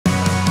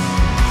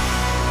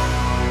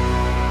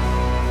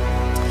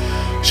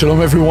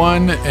Shalom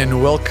everyone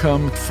and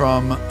welcome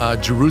from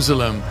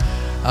Jerusalem.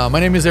 My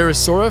name is Erez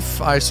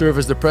Soref. I serve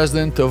as the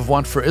president of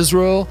One for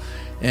Israel,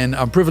 and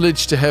I'm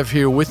privileged to have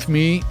here with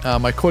me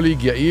my colleague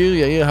Yair.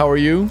 Yair, how are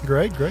you?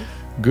 Great.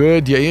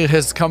 Good. Yair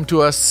has come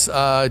to us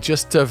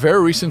just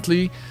very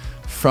recently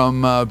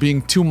from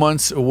being 2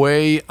 months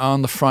away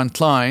on the front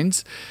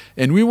lines,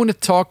 and we want to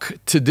talk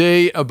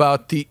today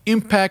about the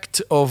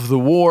impact of the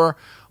war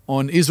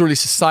on Israeli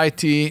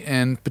society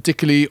and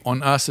particularly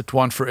on us at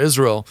One for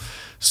Israel.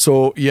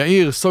 So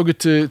Yair, so good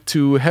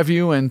to have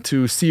you and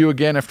to see you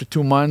again after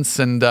 2 months,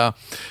 and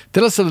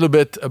tell us a little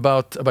bit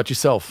about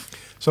yourself.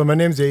 So my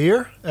name's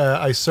Yair.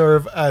 I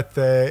serve at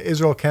the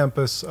Israel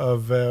campus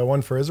of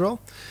One for Israel,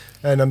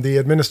 and I'm the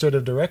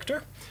administrative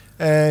director.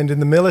 And in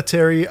the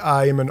military,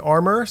 I am an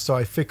armor, so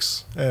I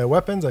fix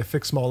weapons, I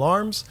fix small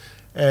arms.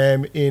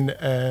 In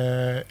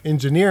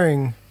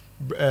engineering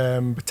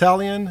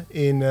battalion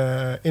in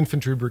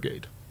infantry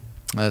brigade.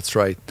 That's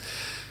right.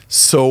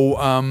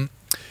 So,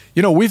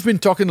 we've been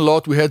talking a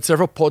lot. We had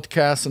several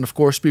podcasts, and of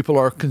course, people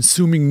are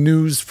consuming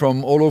news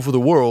from all over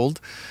the world.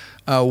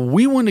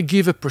 We want to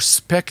give a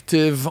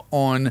perspective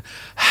on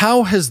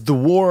how has the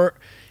war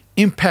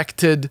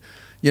impacted,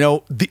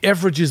 the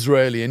average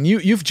Israeli. And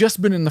you've just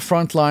been in the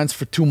front lines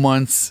for 2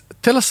 months.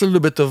 Tell us a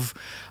little bit of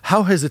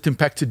how has it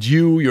impacted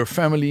you, your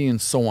family, and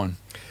so on.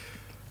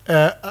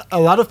 A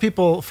lot of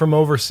people from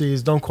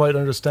overseas don't quite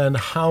understand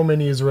how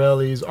many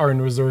Israelis are in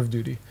reserve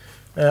duty.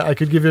 I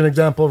could give you an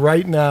example.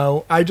 Right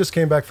now, I just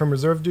came back from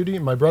reserve duty.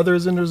 My brother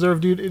is in reserve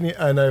duty,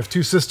 and I have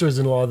 2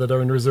 sisters-in-law that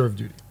are in reserve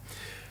duty.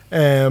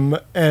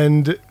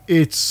 And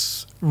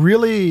it's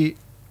really,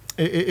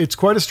 it's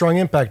quite a strong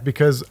impact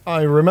because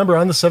I remember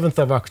on the 7th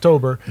of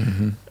October,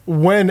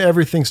 when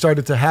everything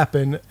started to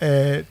happen,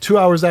 2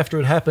 hours after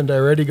it happened, I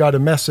already got a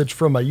message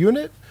from my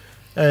unit,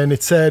 and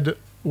it said,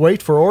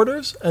 wait for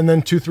orders, and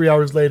then 2-3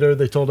 hours later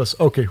they told us,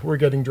 okay, we're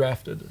getting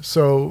drafted.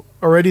 So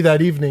already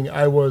that evening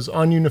I was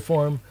on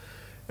uniform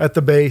at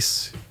the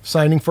base,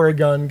 signing for a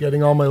gun,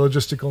 getting all my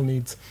logistical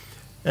needs.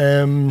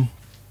 So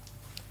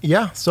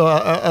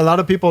a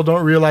lot of people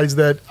don't realize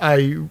that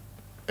I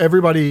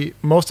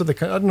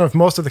don't know if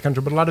most of the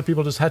country, but a lot of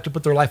people just had to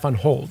put their life on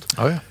hold.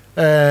 Oh yeah.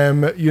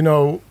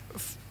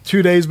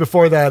 2 days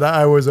before that,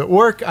 I was at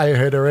work. I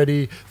had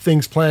already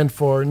things planned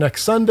for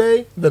next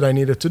Sunday that I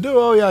needed to do.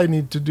 Oh, yeah, I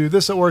need to do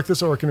this at work. And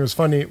it was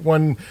funny.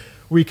 One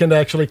weekend, I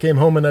actually came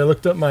home and I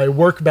looked at my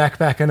work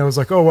backpack and I was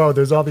like, oh, wow,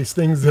 there's all these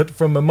things that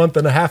from a month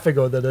and a half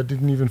ago that I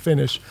didn't even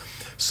finish.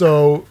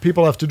 So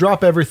people have to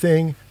drop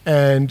everything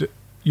and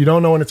you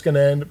don't know when it's going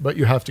to end, but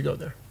you have to go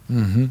there.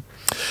 Mm-hmm.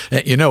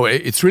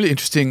 It's really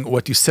interesting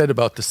what you said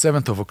about the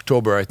 7th of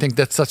October. I think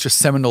that's such a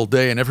seminal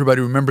day and everybody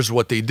remembers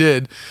what they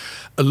did.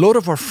 A lot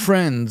of our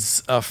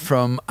friends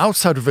from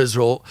outside of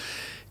Israel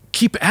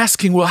keep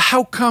asking, well,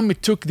 how come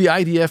it took the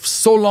IDF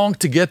so long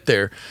to get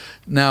there?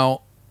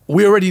 Now,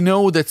 we already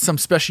know that some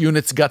special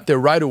units got there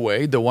right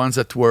away, the ones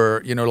that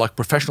were, like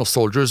professional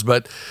soldiers,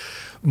 but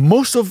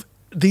most of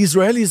the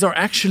Israelis are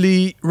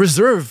actually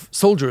reserve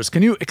soldiers.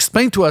 Can you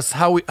explain to us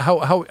how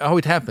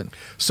it happened?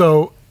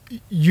 So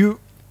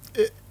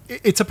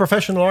it's a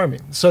professional army.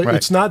 So right.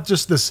 It's not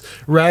just this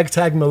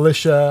ragtag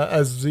militia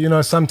as,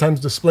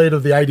 sometimes displayed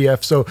of the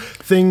IDF. So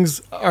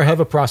things have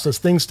a process.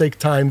 Things take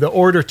time. The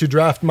order to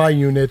draft my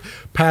unit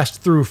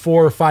passed through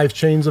 4 or 5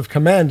 chains of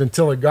command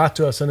until it got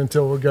to us and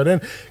until we got in.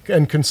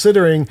 And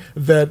considering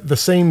that the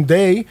same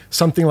day,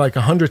 something like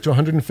 100 to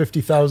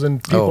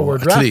 150,000 people were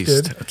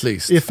drafted. At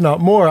least. If not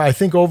more. I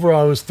think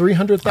overall it was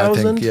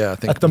 300,000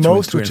 at the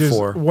most, which is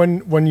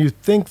when you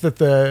think that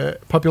the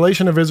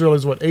population of Israel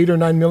is 8 or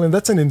 9 million,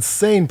 that's an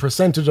insane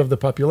percentage of the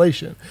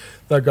population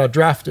that got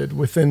drafted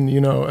within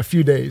a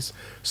few days.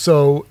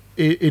 So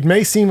it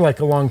may seem like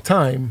a long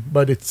time,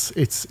 but it's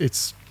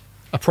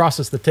a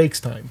process that takes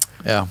time.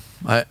 Yeah,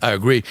 I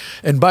agree.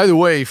 And by the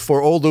way,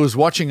 for all those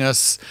watching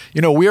us,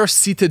 we are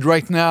seated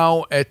right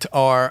now at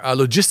our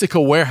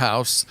logistical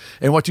warehouse.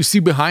 And what you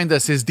see behind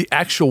us is the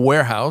actual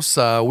warehouse.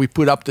 We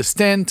put up the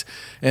tent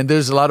and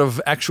there's a lot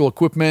of actual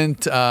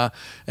equipment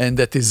and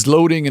that is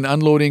loading and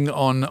unloading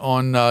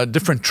on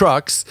different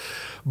trucks.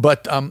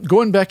 But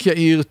going back,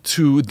 Yair,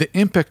 to the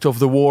impact of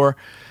the war,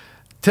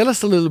 tell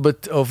us a little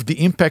bit of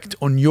the impact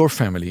on your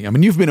family. I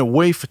mean, you've been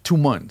away for 2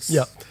 months.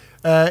 Yeah.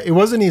 It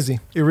wasn't easy.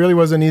 It really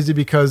wasn't easy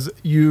because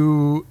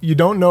you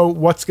don't know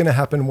what's going to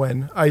happen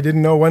when. I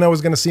didn't know when I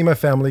was going to see my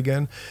family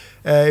again.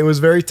 It was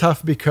very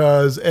tough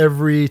because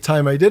every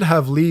time I did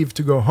have leave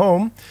to go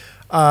home,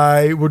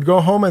 I would go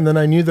home and then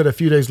I knew that a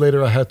few days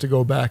later I had to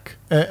go back.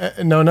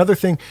 Now, another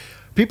thing,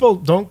 people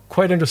don't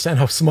quite understand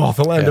how small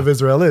the land of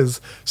Israel is.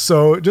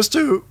 So just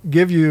to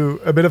give you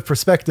a bit of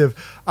perspective,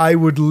 I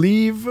would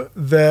leave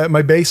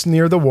my base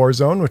near the war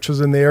zone, which was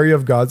in the area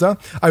of Gaza.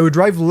 I would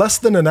drive less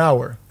than an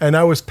hour, and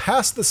I was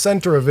past the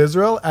center of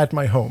Israel at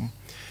my home.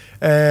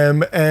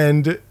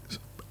 And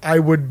I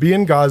would be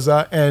in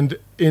Gaza, and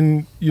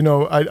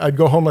I'd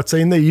go home, let's say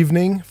in the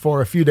evening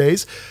for a few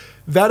days.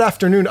 that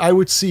afternoon, I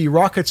would see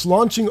rockets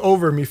launching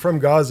over me from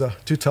Gaza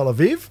to Tel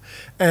Aviv.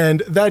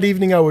 And that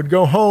evening, I would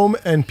go home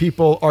and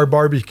people are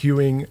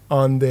barbecuing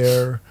on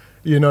their,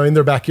 in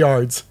their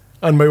backyards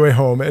on my way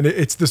home. And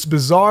it's this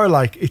bizarre,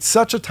 it's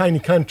such a tiny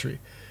country.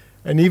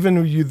 And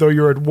even though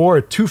you're at war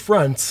at two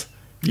fronts,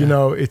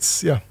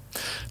 it's, yeah.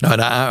 No,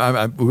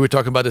 and we were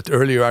talking about it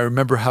earlier. I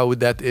remember how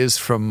that is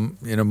from,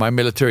 my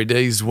military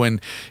days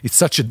when it's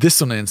such a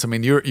dissonance. I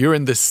mean, you're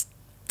in this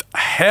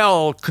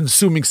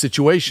hell-consuming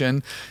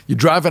situation. You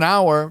drive an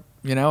hour,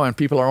 and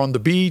people are on the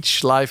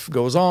beach. Life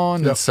goes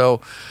on, yep. And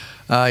so,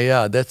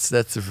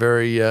 that's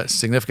very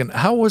significant.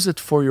 How was it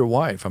for your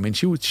wife? I mean,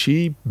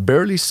 she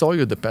barely saw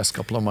you the past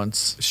couple of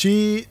months.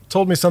 She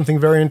told me something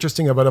very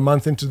interesting about a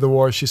month into the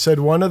war. She said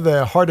one of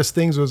the hardest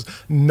things was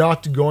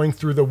not going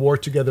through the war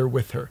together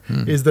with her.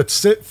 Is that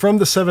from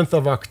the 7th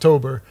of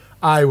October,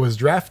 I was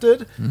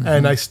drafted,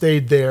 and I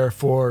stayed there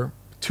for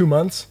 2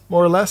 months,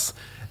 more or less.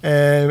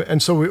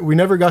 And so we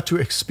never got to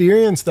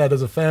experience that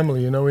as a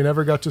family. We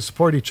never got to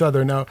support each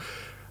other. Now,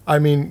 I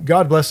mean,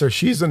 God bless her.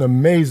 She's an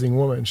amazing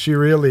woman. She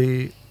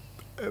really,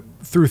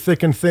 through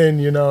thick and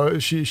thin,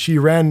 she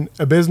ran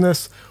a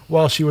business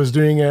while she was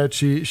doing it.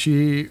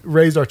 She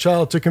raised our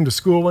child, took him to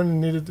school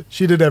when needed.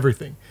 She did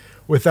everything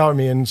without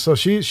me. And so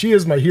she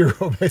is my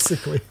hero,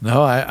 basically.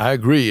 No, I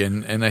agree.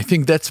 And I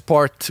think that's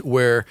part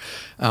where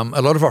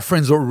a lot of our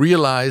friends don't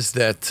realize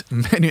that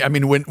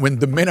when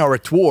the men are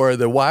at war,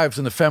 the wives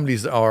and the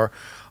families are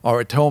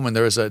at home, and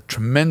there is a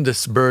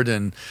tremendous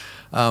burden.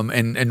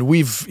 And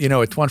we've,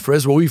 at One for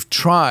Israel, we've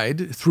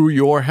tried through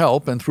your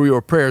help and through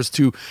your prayers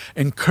to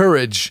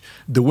encourage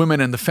the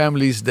women and the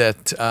families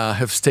that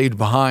have stayed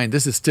behind.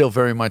 This is still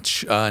very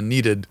much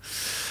needed.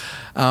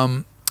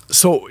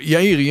 So,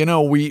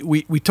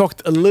 Yair, we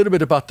talked a little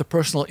bit about the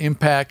personal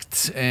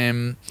impact.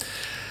 I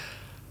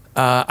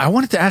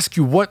wanted to ask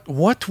you,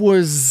 what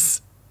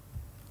was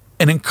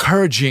an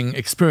encouraging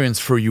experience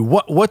for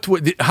you?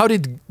 How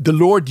did the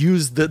Lord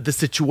use the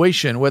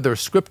situation, whether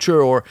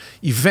scripture or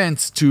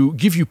events, to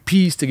give you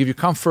peace, to give you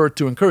comfort,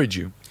 to encourage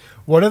you?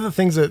 One of the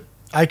things that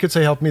I could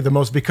say helped me the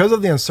most, because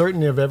of the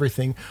uncertainty of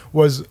everything,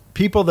 was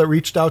people that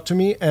reached out to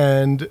me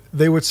and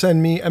they would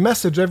send me a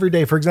message every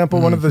day. For example,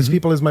 one of those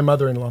people is my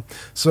mother-in-law.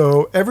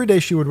 So every day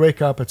she would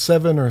wake up at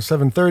 7 or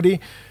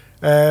 7:30.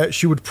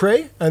 She would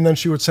pray, and then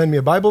she would send me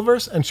a Bible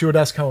verse, and she would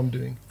ask how I'm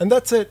doing. And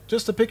that's it.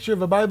 Just a picture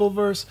of a Bible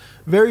verse,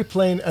 very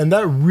plain. And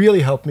that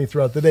really helped me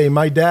throughout the day.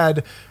 My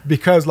dad,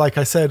 because like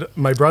I said,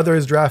 my brother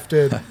is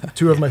drafted,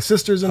 2 of my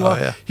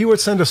sisters-in-law, he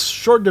would send a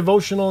short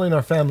devotional in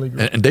our family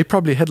group. And they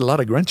probably had a lot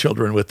of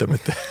grandchildren with them.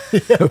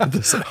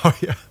 Oh,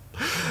 yeah.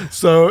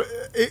 So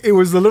it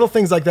was the little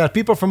things like that.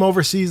 People from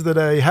overseas that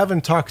I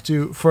haven't talked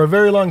to for a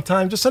very long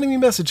time, just sending me a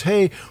message,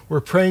 hey,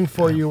 we're praying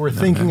for you, we're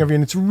thinking of you.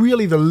 And it's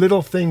really the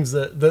little things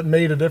that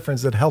made a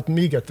difference, that helped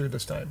me get through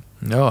this time.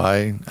 No,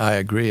 I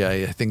agree.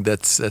 I think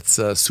that's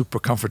super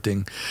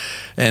comforting.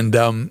 And,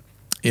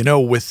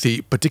 with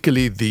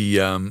particularly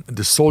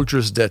the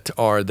soldiers that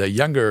are the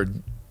younger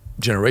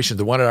generation,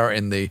 the ones that are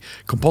in the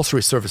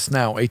compulsory service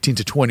now, 18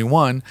 to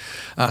 21.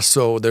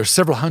 So there's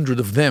several hundred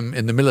of them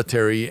in the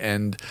military,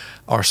 and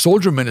our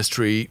soldier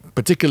ministry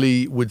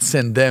particularly would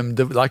send them,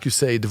 like you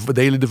say, the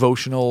daily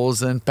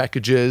devotionals and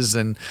packages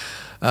and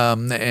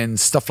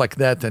stuff like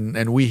that.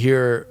 And we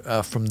hear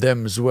from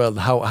them as well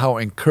how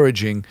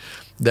encouraging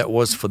that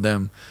was for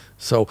them.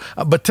 So,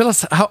 but tell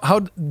us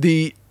how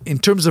in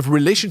terms of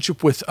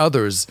relationship with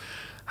others,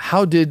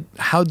 how did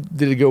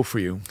it go for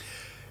you?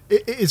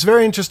 It's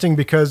very interesting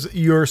because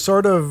you're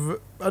sort of,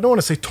 I don't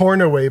want to say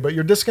torn away, but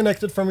you're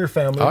disconnected from your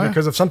family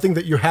because of something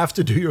that you have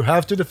to do. You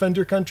have to defend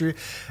your country,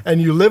 and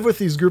you live with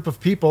these group of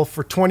people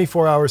for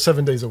 24 hours,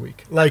 7 days a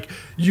week. Like,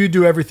 you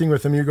do everything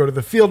with them. You go to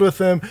the field with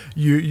them.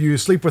 You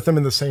sleep with them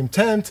in the same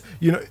tent.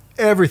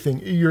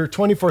 Everything. You're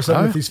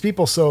 24/7 with these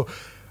people. So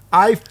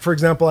for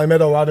example, I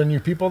met a lot of new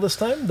people this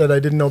time that I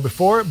didn't know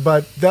before,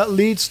 but that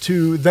leads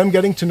to them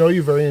getting to know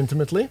you very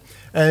intimately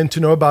and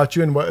to know about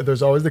you. And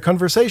there's always the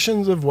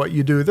conversations of what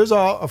you do. There's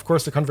of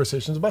course, the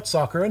conversations about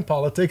soccer and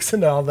politics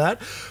and all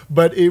that.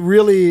 But it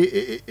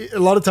really, a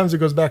lot of times it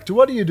goes back to,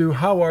 what do you do?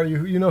 How are you?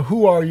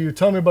 Who are you?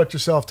 Tell me about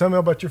yourself. Tell me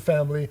about your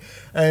family.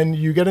 And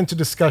you get into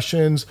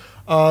discussions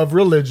of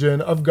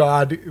religion, of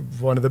God.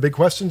 One of the big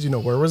questions,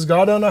 where was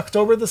God on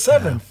October the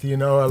 7th?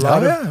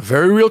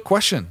 Very real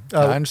question.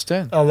 I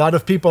understand. A lot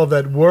of people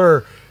that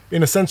were,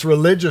 in a sense,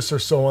 religious or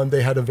so on,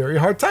 they had a very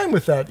hard time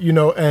with that,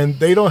 and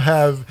they don't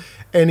have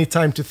any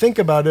time to think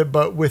about it,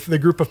 but with the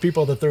group of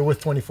people that they're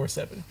with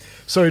 24/7.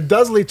 So it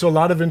does lead to a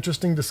lot of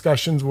interesting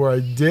discussions where I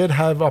did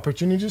have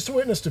opportunities to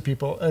witness to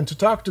people and to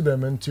talk to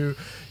them and to,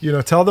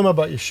 tell them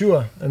about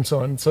Yeshua and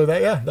so on. So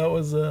that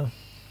was...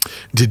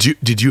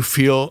 Did you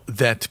feel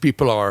that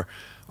people are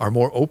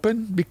more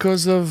open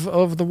because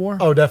of the war?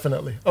 Oh,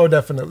 definitely.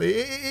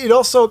 It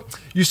also,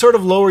 you sort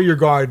of lower your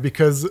guard,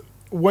 because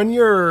when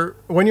you're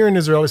in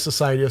Israeli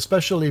society,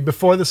 especially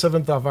before the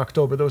 7th of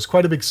October, there was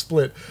quite a big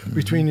split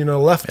between,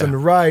 left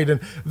and right, and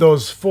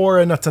those for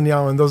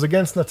Netanyahu and those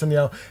against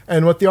Netanyahu.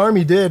 And what the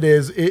army did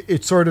is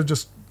it sort of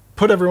just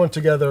put everyone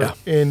together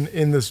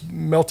in this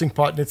melting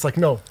pot, and it's like,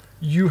 no,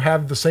 you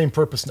have the same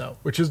purpose now,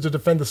 which is to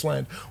defend this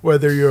land.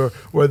 Whether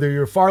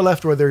you're far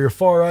left, whether you're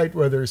far right,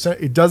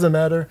 it doesn't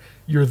matter.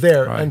 You're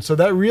there, and so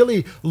that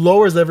really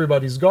lowers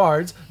everybody's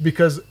guards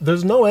because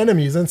there's no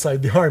enemies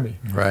inside the army.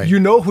 Right. You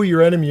know who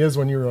your enemy is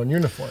when you're on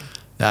uniform.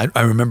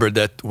 I remember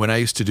that when I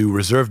used to do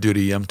reserve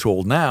duty, I'm too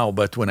old now,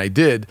 but when I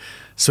did,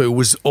 so it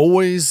was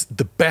always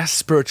the best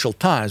spiritual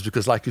times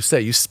because, like you say,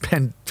 you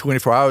spend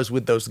 24 hours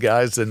with those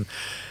guys and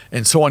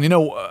so on. You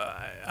know,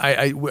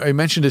 I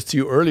mentioned it to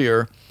you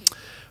earlier.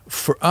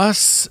 For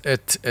us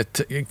at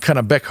kind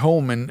of back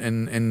home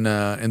in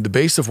the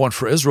base of One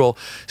for Israel,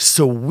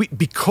 so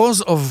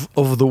because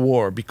of the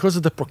war, because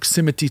of the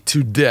proximity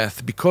to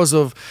death, because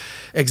of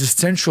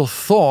existential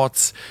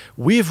thoughts,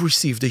 we have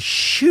received a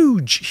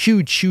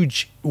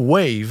huge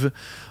wave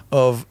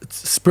of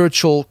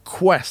spiritual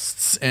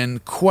quests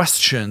and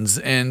questions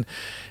and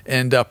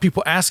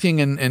people asking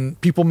and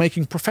people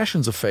making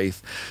professions of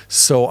faith.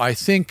 So I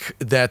think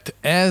that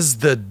as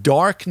the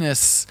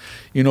darkness,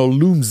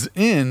 looms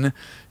in,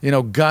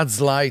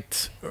 God's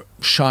light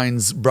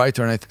shines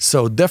brighter. And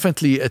so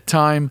definitely a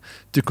time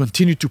to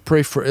continue to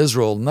pray for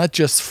Israel, not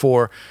just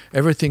for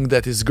everything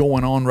that is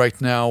going on right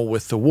now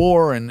with the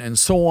war and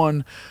so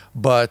on,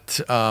 but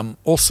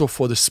also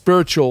for the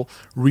spiritual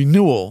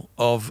renewal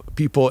of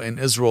people in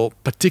Israel,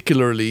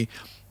 particularly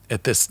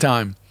at this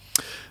time.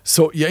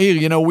 So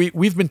Yair,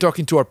 we've been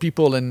talking to our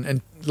people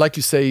and like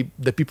you say,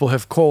 the people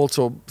have called,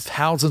 so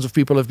thousands of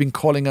people have been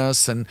calling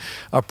us and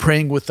are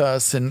praying with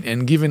us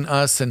and giving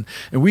us, and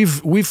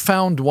we've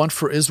found One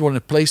for Israel in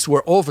a place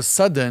where all of a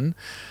sudden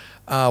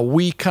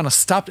we kind of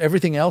stopped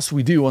everything else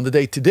we do on the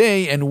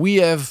day-to-day, and we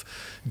have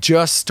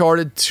just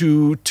started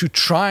to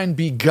try and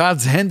be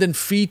God's hand and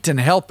feet and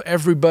help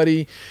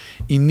everybody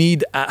in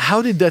need.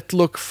 How did that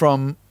look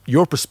from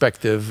your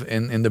perspective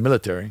in the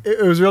military?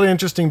 It was really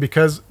interesting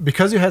because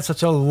you had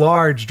such a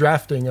large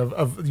drafting of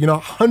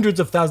hundreds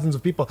of thousands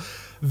of people.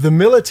 The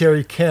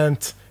military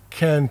can't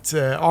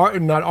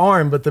not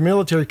arm, but the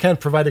military can't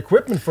provide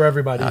equipment for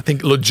everybody. I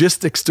think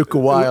logistics took a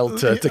while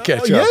to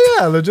catch up.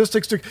 Yeah,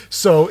 logistics took.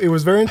 So it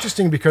was very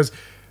interesting because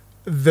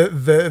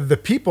the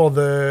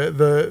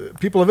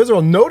people of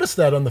Israel noticed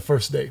that on the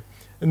first day.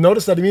 And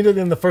noticed that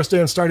immediately on the first day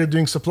and started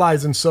doing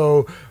supplies. And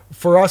so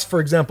for us, for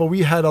example,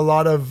 we had a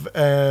lot of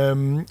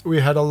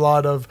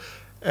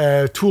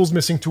tools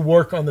missing to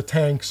work on the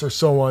tanks or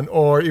so on,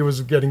 or it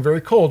was getting very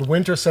cold.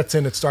 Winter sets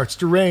in, it starts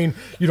to rain.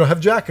 You don't have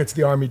jackets.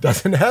 The army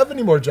doesn't have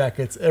any more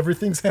jackets.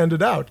 Everything's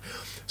handed out.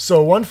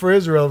 So One for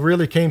Israel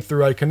really came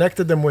through. I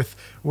connected them with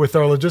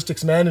our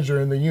logistics manager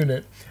in the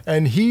unit,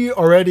 and he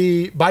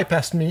already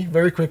bypassed me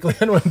very quickly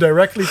and went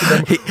directly to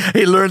them.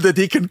 He learned that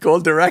he can call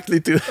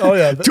directly to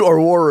our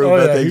war room.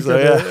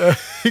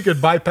 He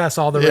could bypass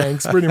all the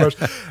ranks pretty much,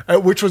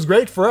 which was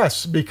great for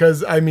us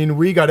because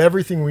we got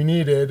everything we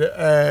needed.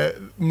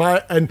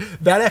 And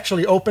that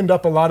actually opened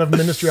up a lot of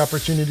ministry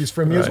opportunities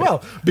for me as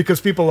well, because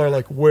people are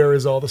like, "Where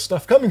is all the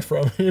stuff coming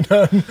from?"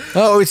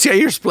 Oh, it's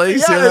Yair's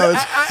place.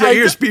 It's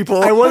Yair's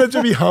people. I wanted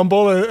to be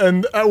humble,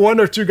 and one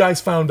or two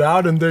guys found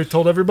out, and they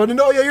told everybody,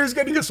 "No, Yair's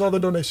getting us all the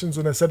donations."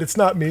 And I said, "It's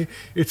not me.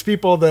 It's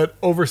people that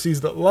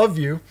overseas that love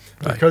you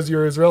because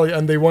you're Israeli,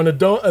 and they want to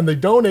they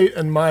donate,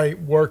 and my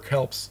work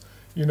helps."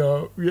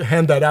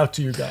 Hand that out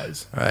to you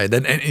guys. Right,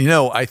 and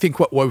I think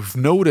what we've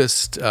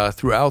noticed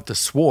throughout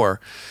this war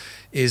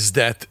is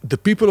that the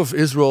people of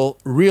Israel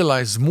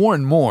realize more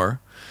and more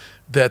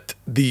that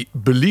the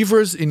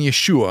believers in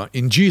Yeshua,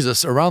 in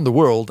Jesus around the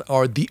world,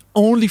 are the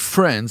only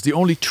friends, the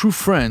only true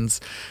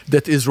friends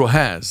that Israel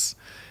has.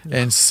 Yeah.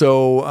 And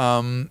so,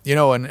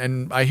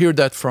 and I hear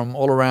that from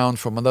all around,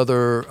 from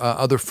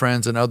other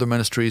friends and other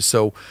ministries.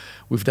 So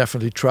we've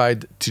definitely tried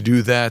to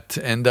do that.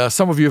 And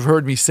some of you have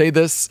heard me say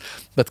this,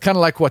 but kind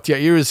of like what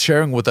Yair is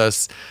sharing with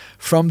us,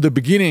 from the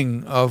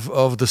beginning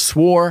of this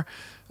war,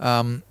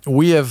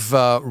 we have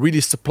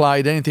really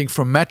supplied anything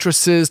from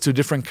mattresses to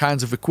different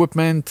kinds of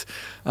equipment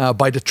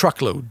by the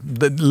truckload,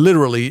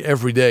 literally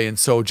every day. And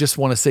so just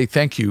want to say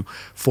thank you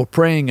for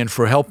praying and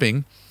for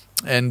helping.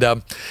 And,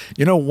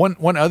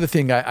 one other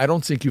thing, I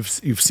don't think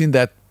you've seen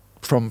that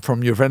from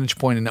your vantage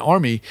point in the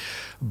army,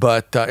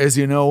 but as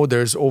you know,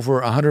 there's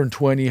over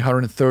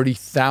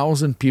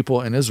 130,000 people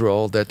in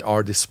Israel that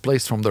are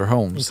displaced from their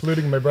homes.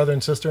 Including my brother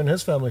and sister and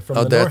his family from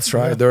the north. That's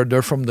right. Yeah.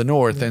 They're from the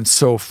north. Yeah. And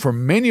so for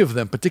many of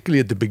them, particularly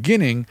at the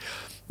beginning,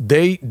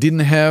 they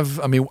didn't have,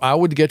 I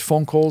would get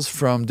phone calls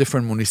from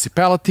different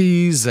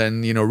municipalities and,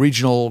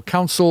 regional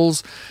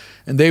councils,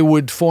 and they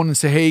would phone and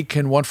say, "Hey,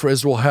 can One for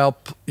Israel help,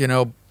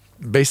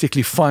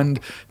 basically fund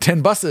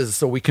 10 buses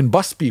so we can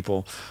bus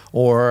people,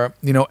 or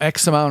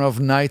X amount of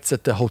nights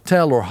at the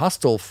hotel or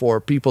hostel for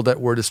people that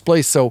were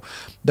displaced." So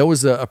that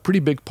was a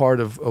pretty big part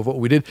of what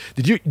we did.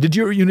 Did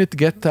your unit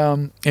get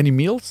any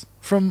meals?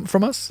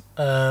 from us?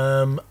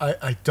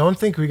 I don't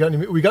think we got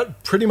any. We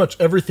got pretty much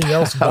everything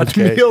else but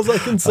Okay. meals, I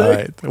can say. All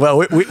right. Well,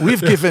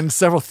 we've given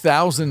several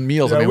thousand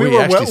meals. Yeah, I mean,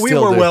 we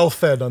were do. well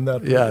fed on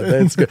that. Yeah,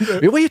 that's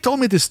good. When you told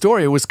me this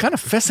story, it was kind of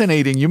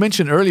fascinating. You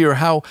mentioned earlier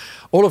how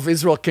all of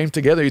Israel came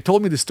together. You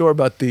told me the story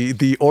about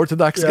the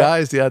Orthodox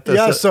guys.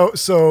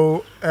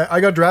 So I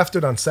got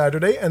drafted on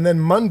Saturday, and then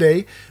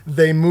Monday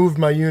they moved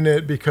my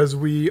unit because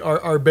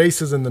our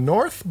base is in the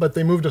north, but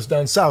they moved us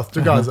down south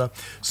to Gaza.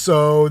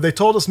 So they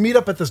told us meet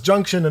up at this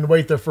junction and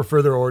wait there for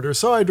further orders.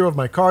 So I drove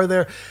my car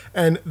there,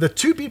 and the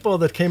two people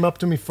that came up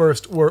to me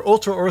first were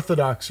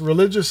ultra-Orthodox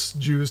religious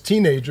Jews,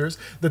 teenagers,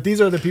 that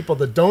these are the people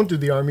that don't do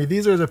the army.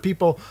 These are the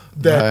people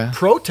that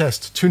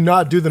protest to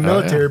not do the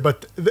military,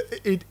 but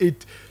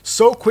it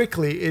so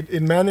quickly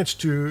it managed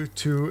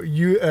to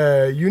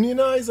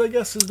unionize, I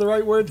guess is the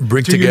right word.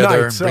 Bring to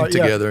together,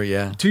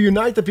 unite. To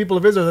unite the people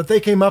of Israel, that they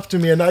came up to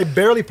me and I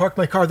barely parked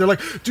my car. They're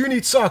like, do you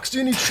need socks? Do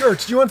you need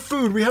shirts? Do you want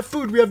food? We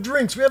have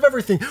drinks, we have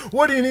everything.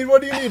 What do you need?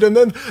 What do you need? And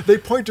then they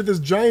point to this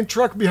giant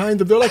truck behind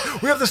them. They're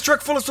like, we have this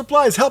truck full of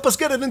supplies. Help us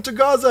get it into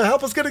Gaza.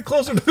 Help us get it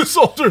closer to the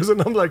soldiers.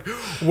 And I'm like,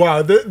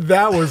 wow,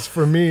 that was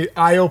for me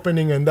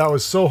eye-opening, and that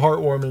was so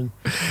heartwarming.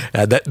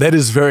 That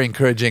is very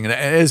encouraging. And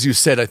as you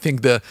said, I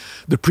think the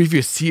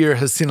previous year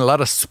has seen a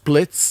lot of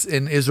splits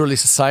in Israeli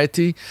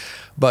society.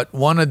 But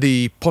one of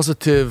the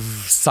positive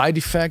side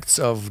effects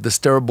of this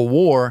terrible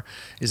war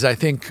is, I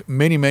think,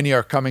 many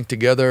are coming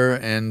together,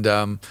 and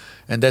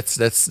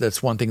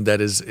that's one thing that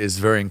is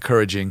very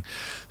encouraging.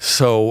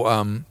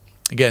 So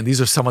again,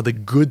 these are some of the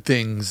good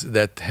things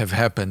that have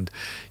happened.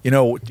 You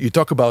know, you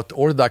talk about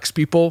Orthodox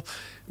people.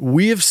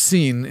 We have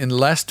seen in the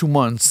last 2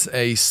 months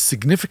a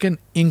significant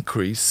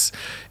increase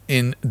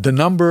in the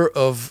number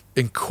of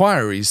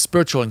inquiries,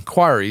 spiritual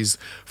inquiries,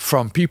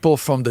 from people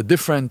from the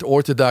different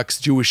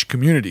Orthodox Jewish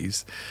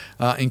communities,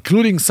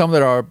 including some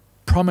that are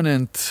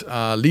prominent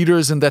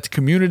leaders in that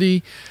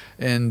community,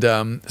 and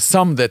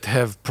some that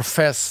have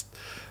professed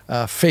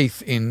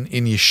faith in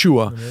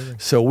Yeshua. Amazing.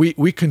 So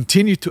we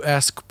continue to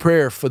ask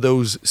prayer for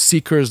those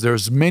seekers.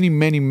 There's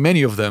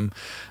many of them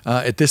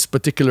at this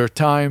particular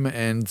time,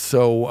 and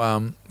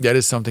so that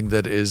is something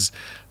that is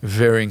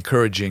very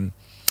encouraging.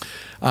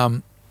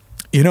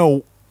 You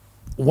know,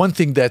 one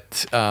thing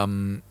that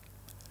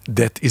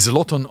is a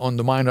lot on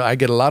the mind. I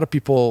get a lot of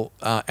people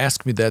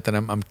ask me that, and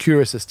I'm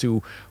curious as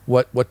to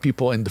what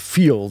people in the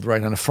field,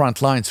 right on the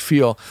front lines,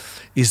 feel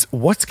is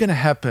what's going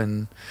to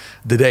happen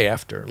the day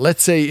after.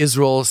 Let's say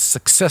Israel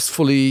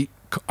successfully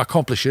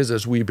accomplishes,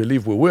 as we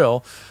believe we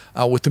will,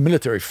 with the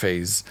military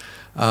phase.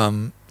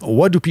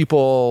 What do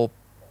people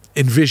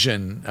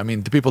envision? I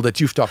mean, the people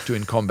that you've talked to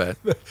in combat.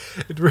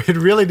 It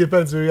really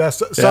depends who you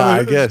ask.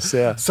 I guess,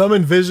 yeah. Some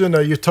envision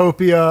a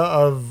utopia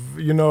of,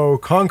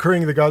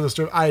 conquering the Gaza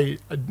Strip. I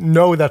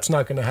know that's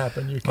not going to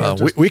happen. You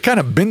can't. We kind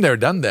of been there,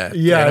 done that.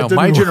 Yeah,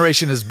 my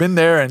generation has been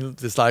there,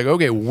 and it's like,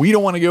 okay, we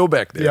don't want to go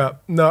back there. Yeah,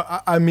 no,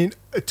 I mean,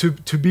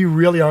 to be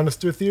really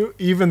honest with you,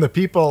 even the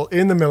people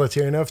in the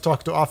military, and I've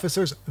talked to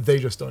officers, they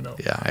just don't know.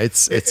 Yeah,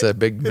 it's a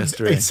big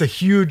mystery. It's a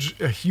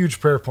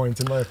huge prayer point,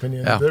 in my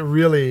opinion. Yeah. That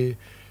really.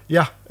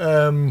 Yeah,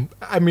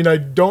 I mean, I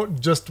don't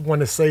just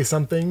want to say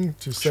something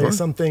to say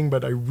something,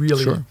 but I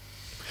really... Sure.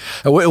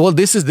 Well,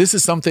 this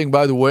is something,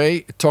 by the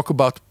way, talk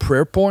about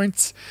prayer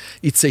points.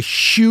 It's a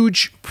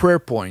huge prayer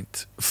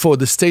point for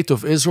the state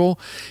of Israel,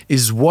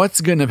 is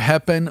what's going to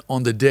happen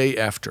on the day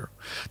after.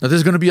 Now,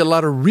 there's going to be a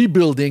lot of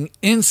rebuilding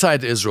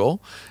inside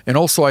Israel, and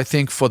also, I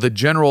think, for the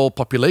general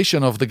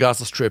population of the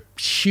Gaza Strip,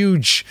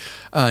 huge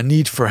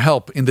need for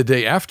help in the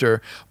day after.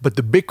 But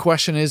the big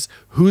question is,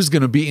 who's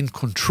going to be in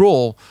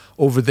control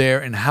over there,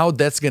 and how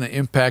that's going to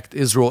impact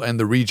Israel and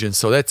the region.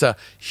 So that's a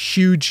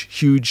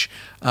huge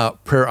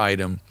prayer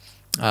item.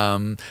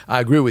 I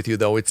agree with you,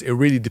 though. It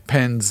really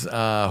depends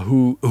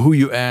who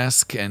you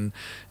ask and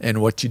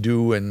what you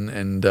do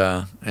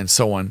and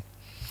so on.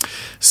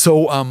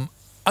 So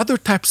other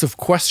types of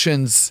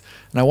questions,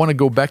 and I want to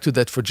go back to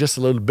that for just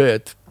a little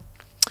bit.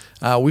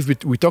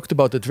 We talked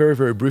about it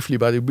very briefly,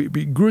 but it'd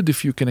be good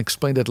if you can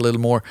explain that a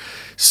little more.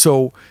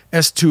 So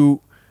as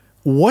to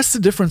what's the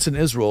difference in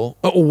Israel?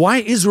 Why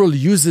Israel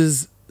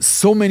uses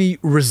so many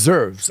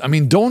reserves? I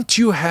mean, don't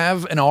you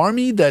have an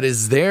army that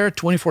is there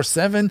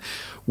 24/7?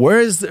 Where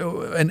is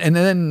and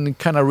then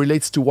kind of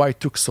relates to why it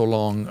took so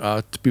long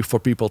for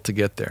people to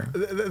get there.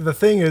 The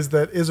thing is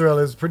that Israel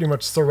is pretty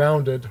much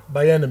surrounded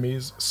by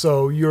enemies,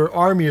 so your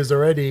army is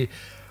already,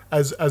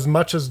 as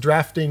much as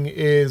drafting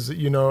is,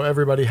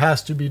 everybody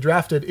has to be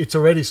drafted, it's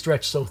already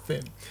stretched so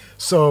thin.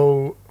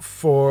 So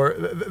for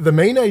the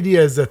main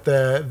idea is that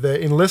the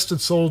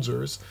enlisted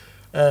soldiers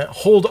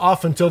hold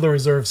off until the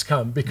reserves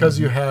come, because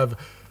you have,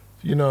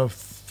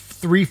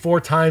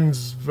 3-4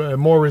 times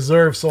more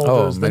reserve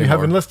soldiers than you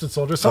have enlisted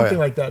soldiers, something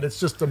like that. It's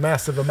just a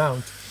massive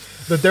amount.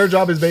 That their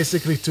job is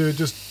basically to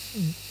just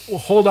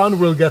hold on,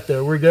 we'll get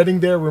there. We're getting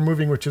there, we're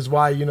moving, which is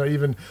why,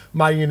 even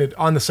my unit,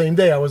 on the same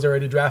day, I was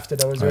already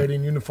drafted. I was already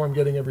in uniform,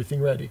 getting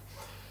everything ready.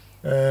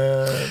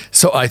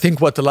 So I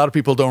think what a lot of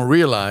people don't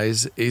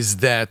realize is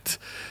that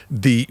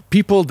the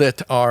people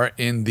that are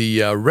in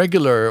the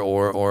regular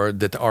or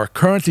that are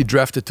currently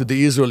drafted to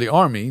the Israeli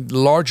army,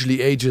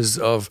 largely ages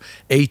of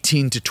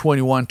 18 to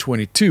 21,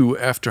 22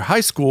 after high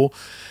school,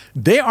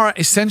 they are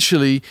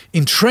essentially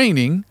in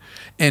training,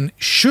 and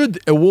should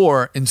a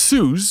war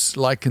ensues,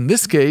 like in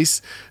this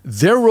case,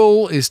 their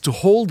role is to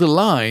hold the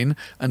line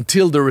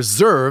until the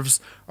reserves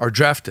are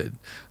drafted.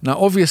 Now,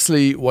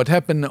 obviously, what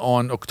happened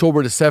on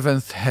October the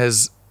 7th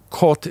has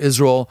caught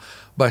Israel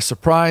by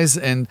surprise.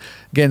 And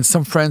again,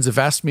 some friends have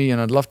asked me,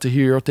 and I'd love to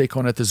hear your take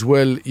on it as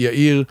well,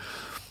 Yair.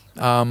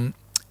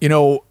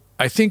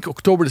 I think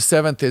October the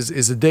 7th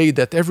is a day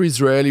that every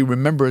Israeli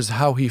remembers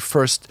how he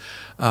first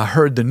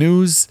heard the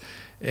news.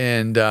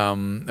 And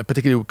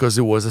particularly because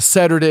it was a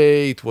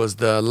Saturday, it was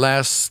the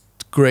last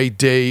great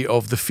day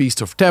of the Feast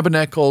of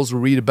Tabernacles. We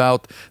read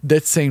about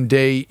that same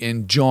day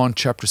in John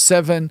chapter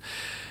 7.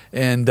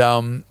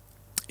 And,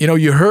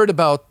 you heard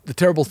about the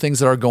terrible things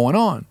that are going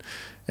on.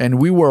 And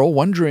we were all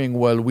wondering,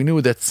 well, we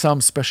knew that some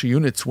special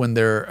units went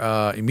there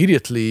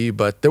immediately,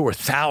 but there were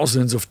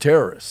thousands of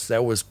terrorists.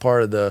 That was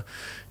part of the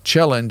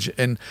challenge.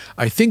 And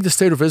I think the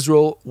state of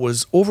Israel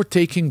was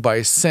overtaken by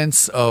a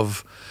sense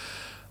of,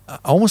 I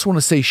almost want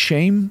to say,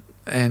 shame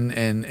and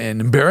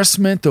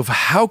embarrassment of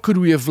how could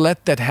we have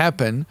let that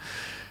happen.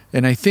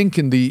 And I think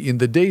in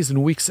the days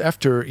and weeks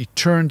after, it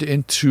turned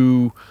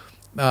into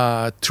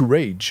to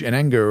rage and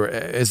anger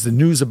as the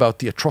news about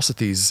the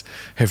atrocities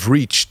have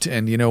reached,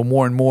 and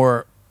more and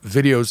more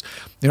videos.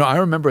 I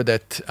remember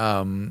that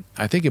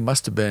I think it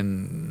must have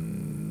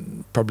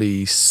been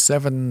probably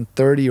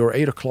 7:30 or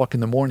 8 o'clock in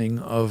the morning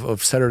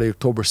of Saturday,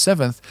 October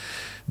 7th,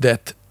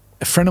 that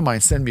a friend of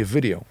mine sent me a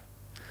video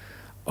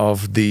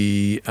of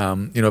the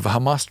of a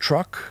Hamas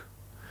truck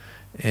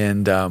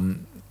and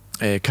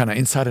kind of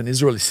inside an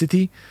Israeli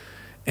city.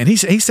 And he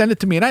sent it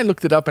to me, and I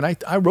looked it up, and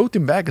I wrote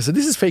him back. I said,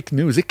 this is fake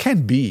news. It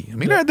can't be. I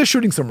mean, they're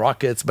shooting some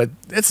rockets, but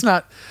it's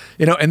not,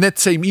 and that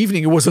same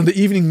evening, it was on the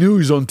evening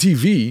news on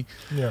TV.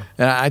 Yeah.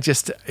 And I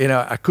just,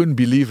 I couldn't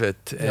believe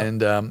it. Yeah.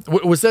 And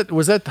was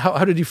that,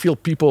 how did you feel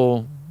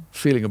people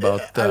feeling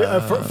about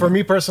for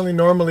me personally,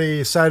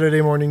 normally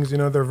Saturday mornings,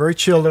 they're very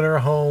chilled in our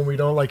home. We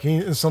don't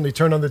instantly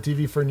turn on the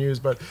TV for news,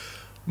 but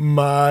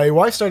my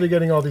wife started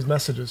getting all these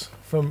messages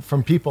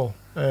from people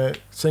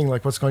saying,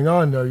 like, what's going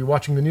on? Are you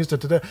watching the news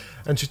today?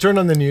 And she turned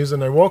on the news,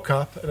 and I woke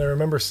up, and I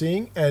remember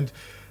seeing, and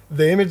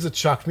the image that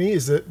shocked me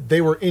is that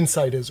they were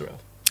inside Israel.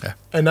 Yeah.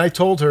 And I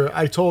told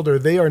her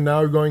they are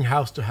now going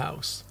house to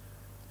house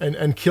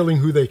and killing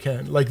who they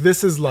can.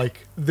 This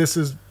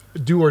is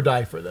do or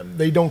die for them.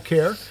 They don't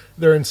care.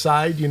 They're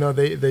inside.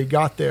 They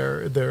got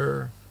their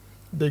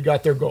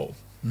goal,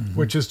 mm-hmm.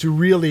 which is to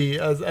really,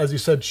 as you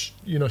said,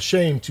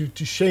 shame,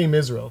 to shame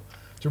Israel,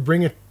 to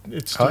bring it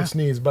to its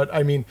knees. But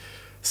I mean,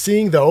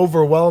 seeing the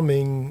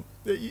overwhelming,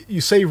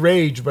 you say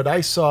rage, but I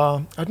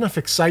don't know if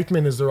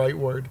excitement is the right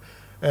word.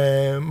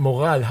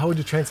 Morale. How would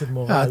you translate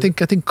morale? I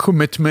think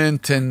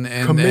commitment and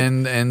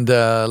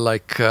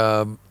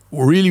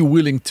really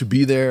willing to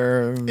be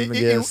there.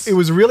 It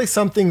was really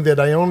something that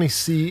I only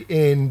see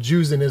in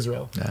Jews in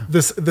Israel. Yeah.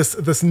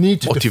 This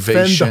need to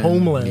defend the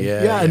homeland.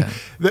 And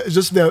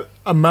just the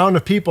amount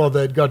of people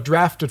that got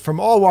drafted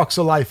from all walks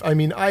of life. I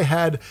mean, I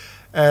had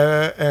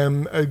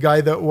a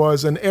guy that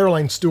was an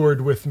airline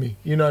steward with me,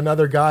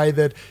 another guy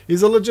that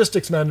is a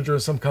logistics manager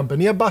of some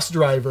company, a bus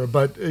driver,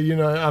 but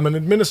I'm an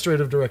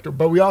administrative director,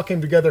 but we all came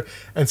together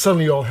and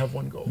suddenly you all have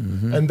one goal.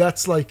 Mm-hmm. And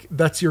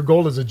that's your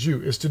goal as a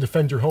Jew, is to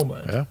defend your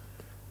homeland. Yeah.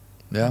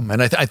 Yeah,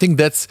 and I think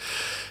that's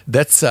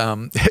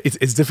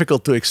it's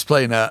difficult to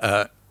explain.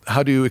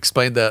 How do you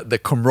explain the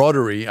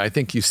camaraderie? I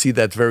think you see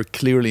that very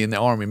clearly in the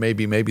army.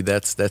 Maybe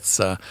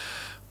that's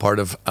part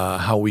of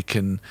how we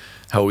can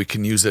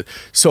use it.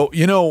 So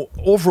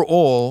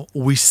overall,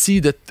 we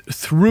see that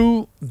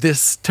through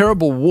this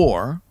terrible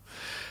war,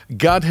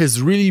 God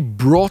has really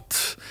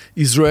brought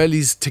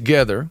Israelis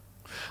together.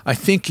 I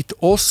think it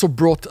also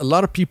brought a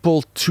lot of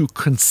people to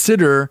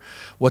consider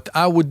what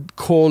I would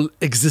call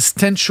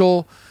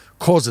existential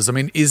causes. I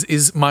mean,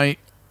 is my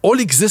all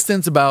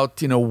existence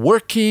about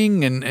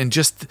working and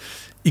just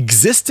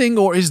existing,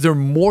 or is there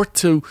more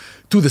to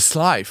this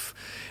life?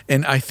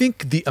 And I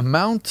think the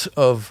amount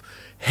of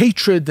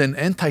hatred and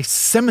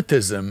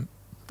anti-Semitism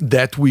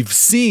that we've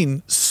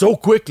seen so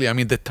quickly, I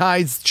mean, the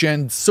tides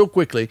changed so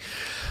quickly,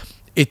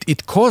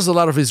 it caused a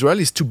lot of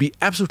Israelis to be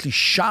absolutely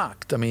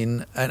shocked. I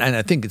mean, and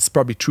I think it's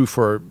probably true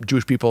for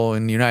Jewish people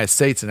in the United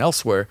States and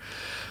elsewhere,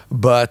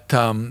 but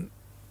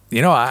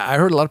I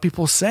heard a lot of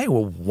people say,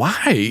 well,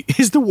 why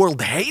is the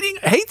world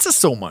hates us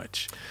so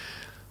much?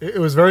 It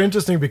was very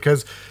interesting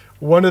because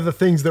one of the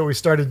things that we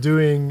started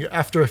doing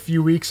after a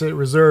few weeks at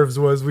reserves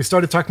was we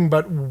started talking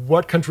about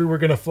what country we're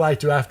going to fly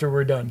to after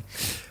we're done.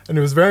 And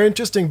it was very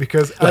interesting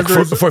because like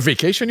for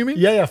vacation, you mean?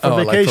 Yeah, for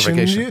vacation, like for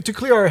vacation. To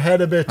clear our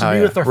head a bit, to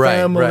be with our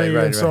family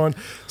and so on.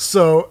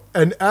 So,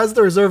 and as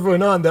the reserve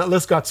went on, that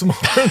list got smaller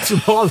and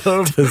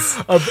smaller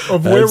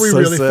of where we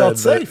really felt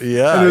safe.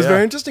 Yeah, and it was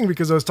very interesting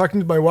because I was talking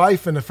to my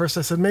wife, and at first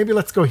I said, maybe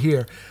let's go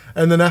here.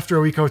 And then after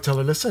a week, I would tell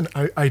her, listen,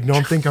 I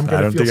don't think I'm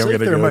going to feel safe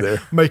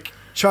there. My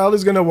child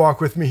is going to walk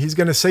with me. He's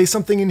going to say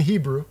something in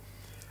Hebrew.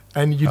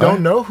 And you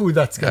don't know who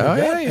that's going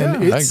to get. Yeah,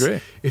 and I agree.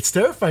 It's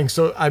terrifying.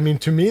 So, I mean,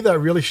 to me, that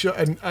really showed.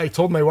 And I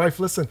told my wife,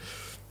 listen,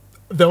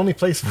 the only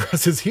place for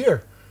us is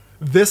here.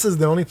 This is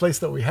the only place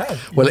that we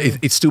have. Well,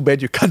 it's too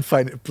bad you can't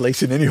find a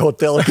place in any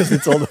hotel because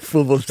it's all the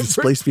full of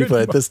displaced people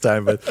at this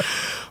time.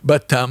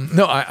 But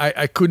no,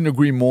 I couldn't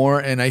agree more.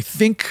 And I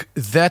think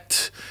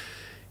that,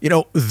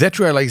 that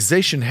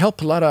realization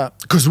helped a lot of,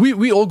 because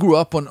we all grew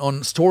up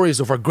on stories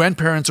of our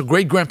grandparents or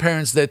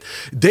great-grandparents that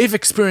they've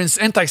experienced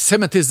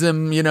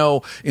anti-Semitism,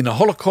 in the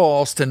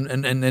Holocaust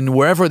and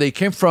wherever they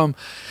came from.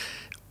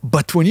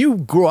 But when you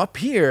grow up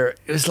here,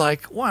 it's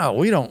like, wow,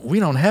 we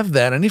don't have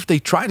that. And if they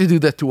try to do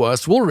that to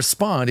us, we'll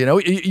respond,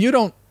 you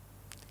don't.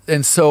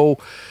 And so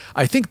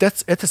I think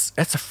that's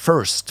a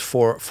first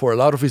for a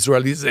lot of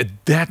Israelis at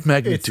that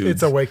magnitude.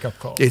 It's a wake-up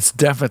call. It's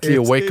definitely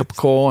a wake-up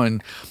call.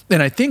 And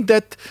I think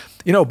that,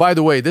 by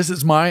the way, this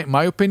is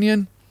my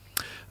opinion.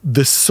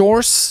 The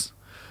source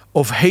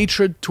of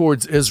hatred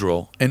towards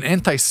Israel and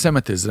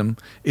anti-Semitism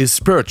is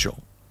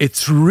spiritual.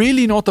 It's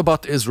really not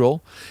about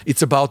Israel.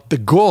 It's about the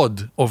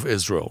God of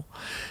Israel.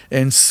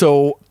 And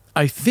so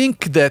I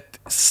think that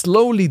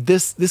slowly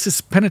this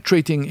is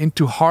penetrating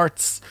into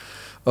hearts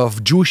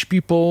of Jewish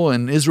people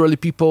and Israeli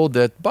people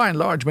that, by and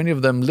large, many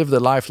of them live their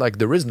life like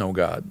there is no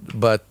God.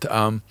 But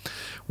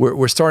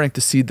we're starting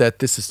to see that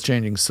this is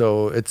changing.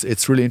 So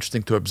it's really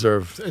interesting to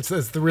observe. It's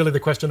really the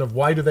question of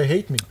why do they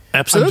hate me?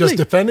 Absolutely. I'm just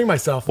defending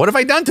myself. What have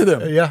I done to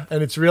them? Yeah,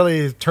 and it's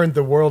really turned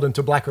the world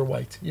into black or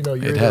white. You're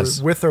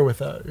either with or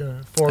without,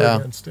 for or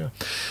against.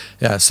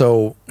 Yeah.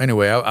 So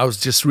anyway, I was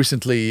just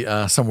recently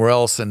somewhere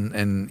else, and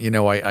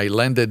I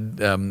landed.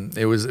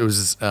 It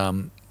was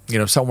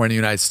somewhere in the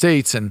United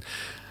States, and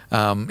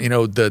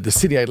the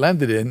city I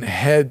landed in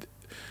had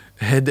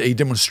a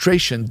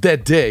demonstration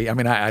that day. I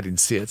mean, I didn't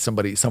see it.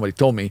 Somebody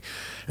told me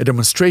a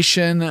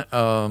demonstration,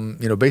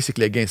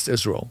 basically against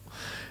Israel.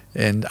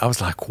 And I was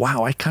like,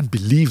 wow, I can't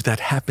believe that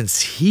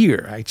happens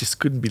here. I just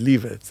couldn't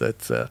believe it.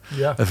 That's a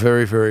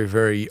very, very,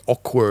 very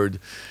awkward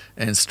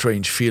and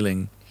strange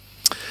feeling.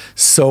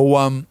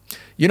 So,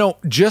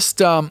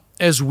 just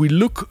as we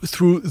look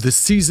through the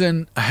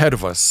season ahead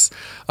of us,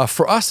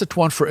 for us at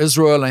One for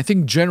Israel, and I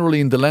think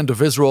generally in the land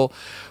of Israel,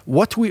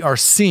 what we are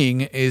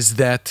seeing is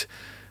that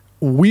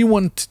we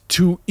want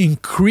to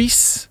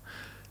increase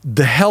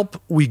the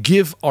help we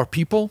give our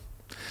people.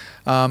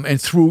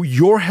 And through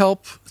your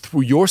help,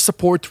 through your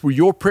support, through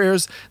your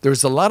prayers,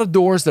 there's a lot of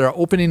doors that are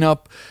opening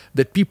up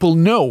that people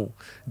know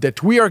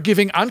that we are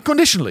giving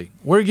unconditionally.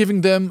 We're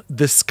giving them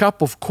this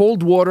cup of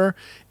cold water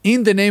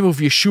in the name of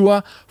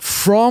Yeshua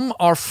from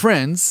our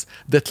friends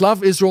that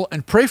love Israel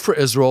and pray for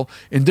Israel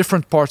in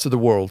different parts of the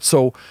world.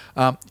 So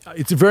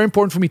it's very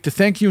important for me to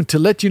thank you and to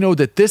let you know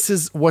that this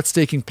is what's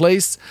taking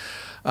place.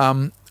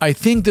 I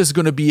think there's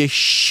going to be a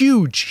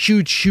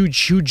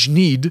huge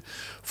need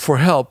for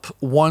help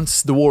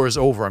once the war is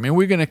over. I mean,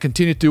 we're going to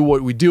continue to do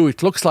what we do.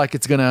 It looks like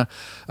it's going to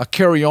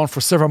carry on for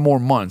several more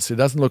months. It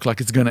doesn't look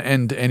like it's going to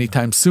end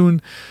anytime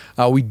soon.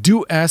 We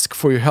do ask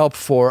for your help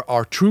for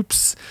our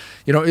troops.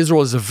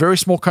 Israel is a very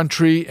small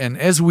country, and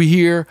as we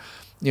hear,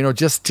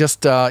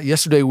 just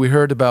yesterday we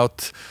heard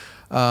about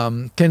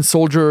 10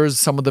 soldiers,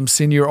 some of them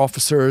senior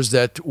officers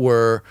that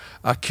were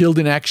killed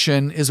in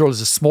action. Israel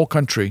is a small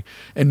country,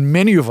 and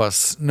many of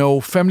us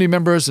know family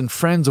members and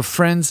friends of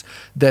friends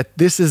that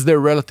this is their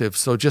relative.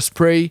 So just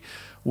pray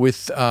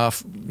with,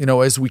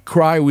 as we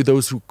cry with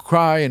those who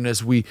cry, and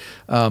as we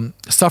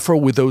suffer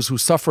with those who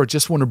suffer.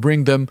 Just want to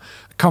bring them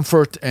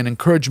comfort and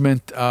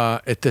encouragement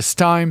at this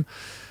time.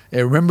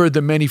 Remember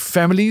the many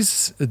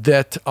families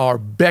that are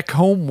back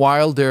home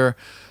while their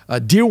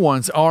dear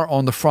ones are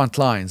on the front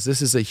lines.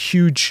 This is a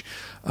huge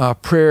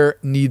prayer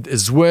need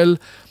as well.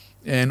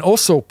 And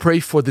also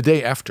pray for the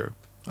day after.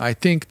 I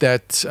think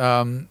that,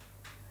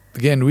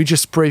 again, we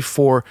just pray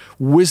for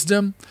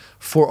wisdom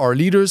for our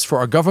leaders, for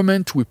our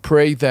government. We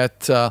pray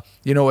that,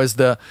 as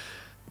the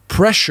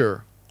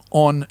pressure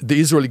on the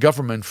Israeli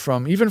government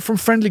even from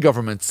friendly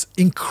governments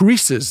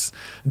increases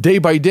day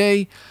by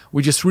day,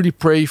 we just really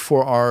pray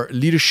for our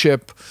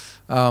leadership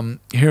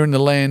here in the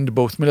land,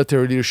 both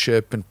military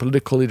leadership and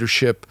political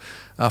leadership,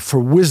 for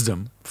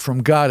wisdom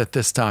from God at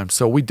this time.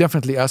 So we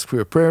definitely ask for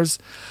your prayers.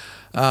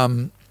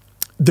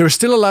 There's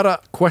still a lot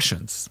of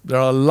questions. There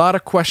are a lot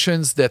of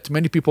questions that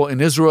many people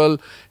in Israel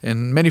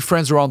and many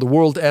friends around the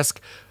world ask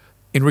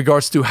in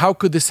regards to how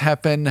could this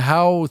happen,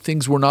 how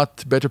things were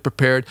not better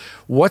prepared,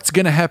 what's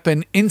going to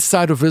happen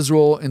inside of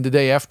Israel in the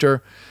day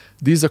after.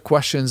 These are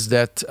questions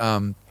that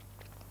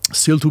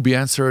still to be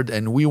answered,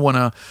 and we want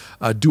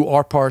to do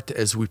our part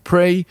as we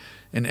pray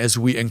and as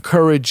we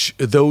encourage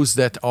those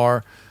that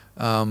are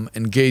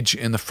engaged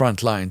in the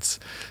front lines.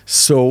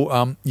 So,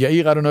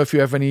 Yair, I don't know if you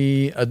have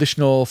any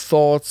additional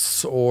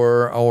thoughts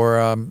or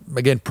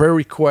again, prayer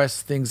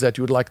requests, things that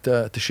you would like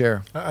to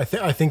share. I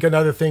think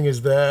another thing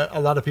is that a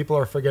lot of people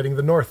are forgetting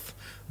the north.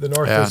 The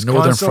north is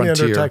northern constantly under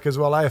frontier. attack as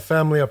well. I have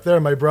family up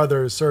there. My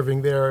brother is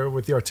serving there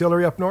with the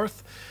artillery up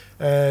north.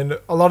 And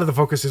a lot of the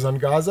focus is on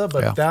Gaza,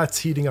 but that's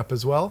heating up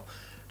as well.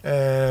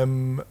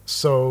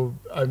 So,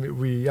 I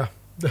mean,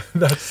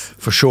 that's...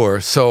 For sure.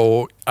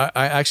 So,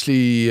 I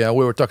actually,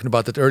 we were talking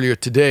about that earlier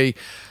today.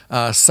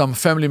 Some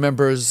family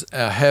members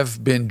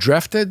have been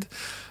drafted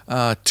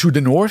to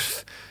the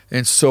north.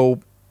 And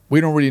so, we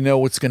don't really know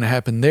what's going to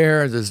happen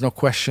there. There's no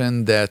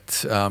question that,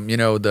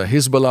 the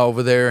Hezbollah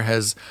over there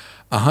has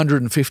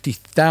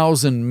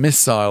 150,000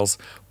 missiles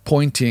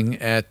pointing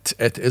at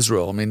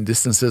Israel. I mean,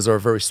 distances are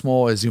very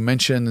small, as you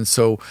mentioned, and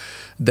so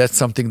that's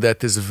something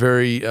that is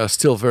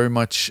still very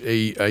much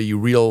a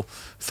real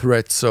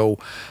threat. So,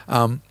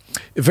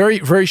 very,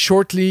 very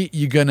shortly,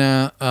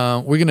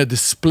 we're gonna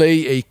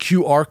display a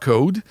QR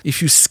code.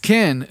 If you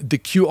scan the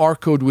QR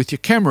code with your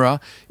camera,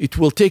 it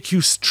will take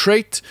you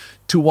straight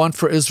to One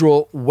for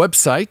Israel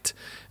website.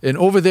 And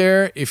over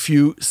there, if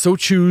you so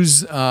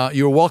choose,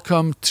 you're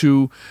welcome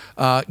to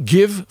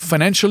give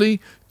financially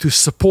to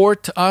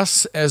support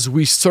us as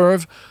we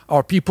serve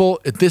our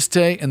people at this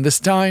day and this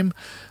time.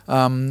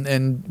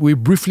 And we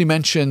briefly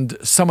mentioned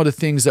some of the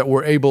things that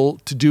we're able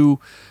to do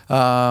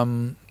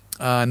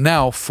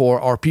now for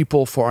our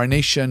people, for our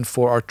nation,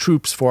 for our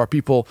troops, for our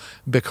people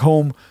back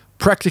home,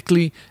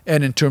 practically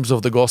and in terms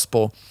of the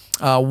gospel.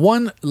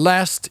 One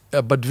last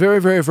but very,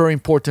 very, very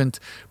important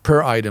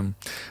prayer item.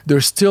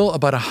 There's still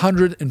about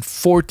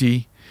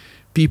 140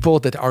 people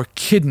that are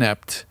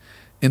kidnapped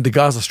in the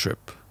Gaza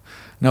Strip.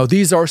 Now,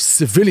 these are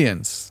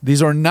civilians.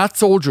 These are not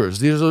soldiers.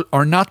 These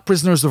are not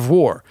prisoners of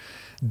war.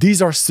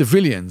 These are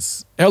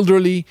civilians,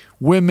 elderly,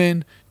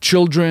 women,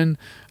 children,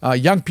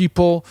 young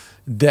people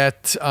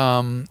that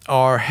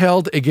are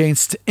held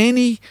against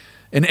any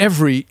and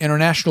every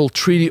international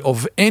treaty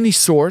of any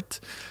sort,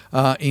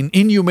 in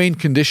inhumane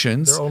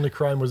conditions. Their only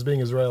crime was being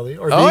Israeli,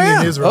 or being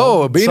in Israel.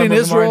 Oh, being Some in of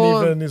Israel. them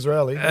aren't even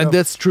Israeli. And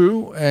that's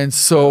true. And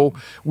so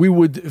we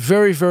would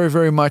very, very,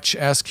 very much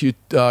ask you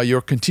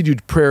your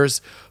continued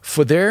prayers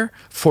for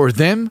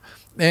them,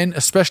 and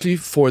especially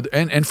for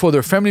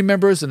their family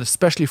members, and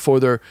especially for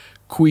their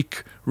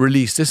quick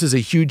release. This is a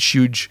huge,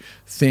 huge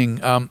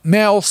thing.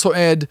 May I also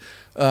add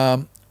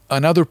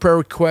another prayer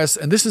request,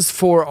 and this is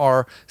for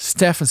our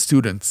staff and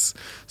students.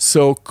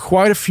 So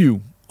quite a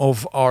few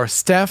of our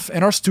staff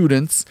and our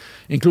students,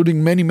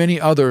 including many,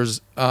 many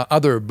others,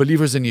 other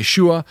believers in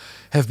Yeshua,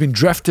 have been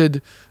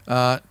drafted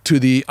to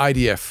the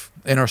IDF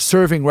and are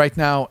serving right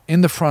now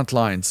in the front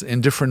lines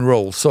in different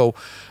roles. So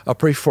I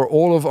pray for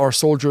all of our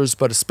soldiers,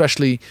 but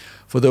especially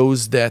for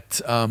those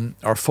that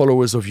are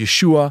followers of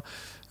Yeshua.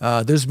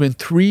 There's been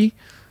 3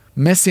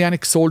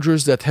 Messianic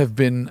soldiers that have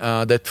been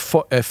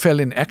fell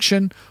in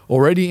action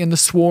already in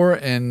this war,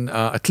 and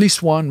at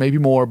least one, maybe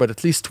more, but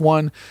at least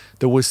one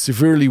that was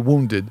severely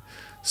wounded.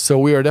 So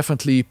we are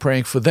definitely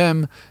praying for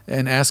them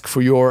and ask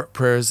for your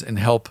prayers and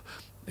help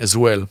as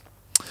well.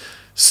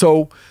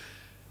 So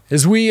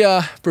as we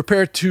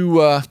prepare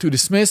to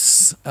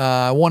dismiss,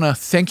 I want to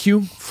thank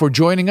you for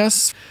joining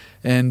us,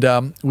 and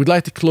we'd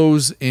like to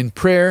close in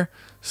prayer.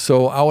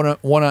 So I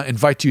want to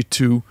invite you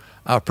to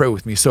pray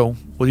with me. So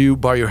will you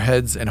bow your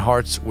heads and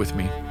hearts with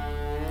me?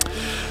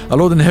 Our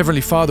Lord and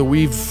Heavenly Father,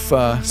 we've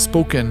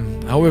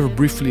spoken, however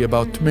briefly,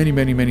 about many,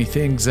 many, many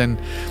things. And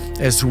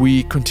as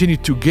we continue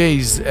to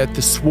gaze at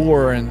this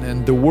war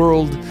and the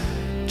world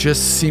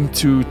just seem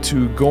to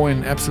go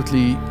in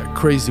absolutely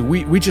crazy,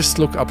 we just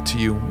look up to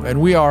you. And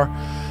we are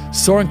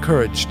so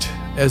encouraged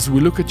as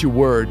we look at your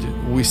word.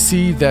 We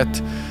see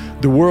that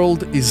the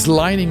world is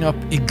lining up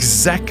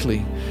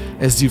exactly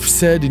as you've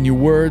said in your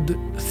word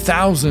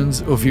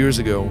thousands of years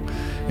ago.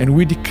 And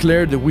we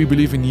declare that we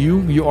believe in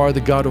you. You are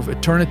the God of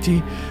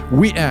eternity.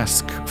 We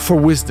ask for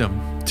wisdom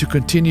to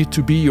continue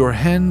to be your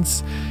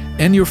hands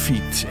and your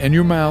feet and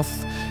your mouth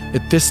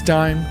at this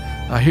time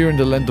here in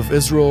the land of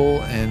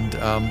Israel.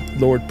 And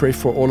Lord, pray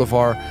for all of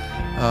our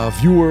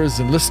viewers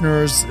and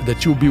listeners,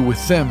 that you'll be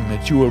with them,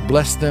 that you will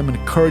bless them,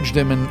 encourage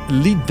them,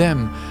 and lead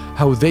them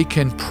how they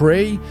can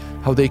pray,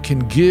 how they can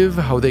give,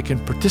 how they can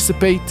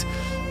participate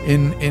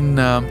in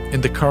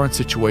the current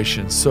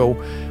situation. So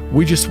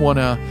we just want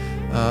to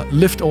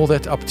lift all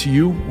that up to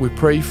you. We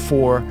pray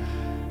for,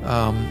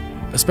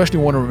 especially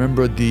want to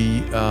remember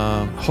the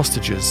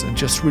hostages, and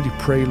just really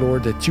pray,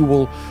 Lord, that you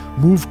will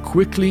move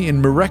quickly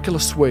in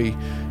miraculous way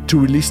to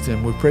release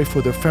them. We pray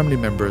for their family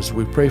members.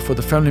 We pray for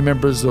the family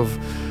members of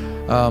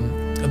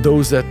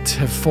those that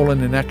have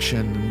fallen in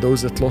action, and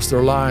those that lost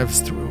their lives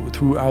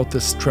throughout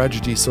this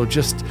tragedy. So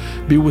just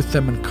be with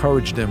them,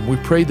 encourage them. We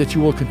pray that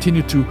you will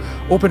continue to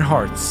open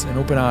hearts and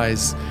open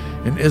eyes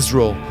in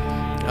Israel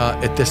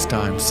at this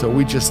time. So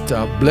we just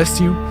bless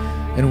you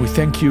and we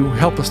thank you.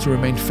 Help us to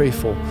remain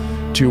faithful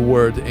to your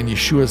word in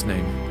Yeshua's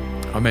name.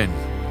 Amen.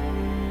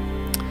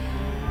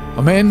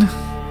 Amen.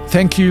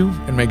 Thank you,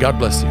 and may God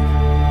bless you.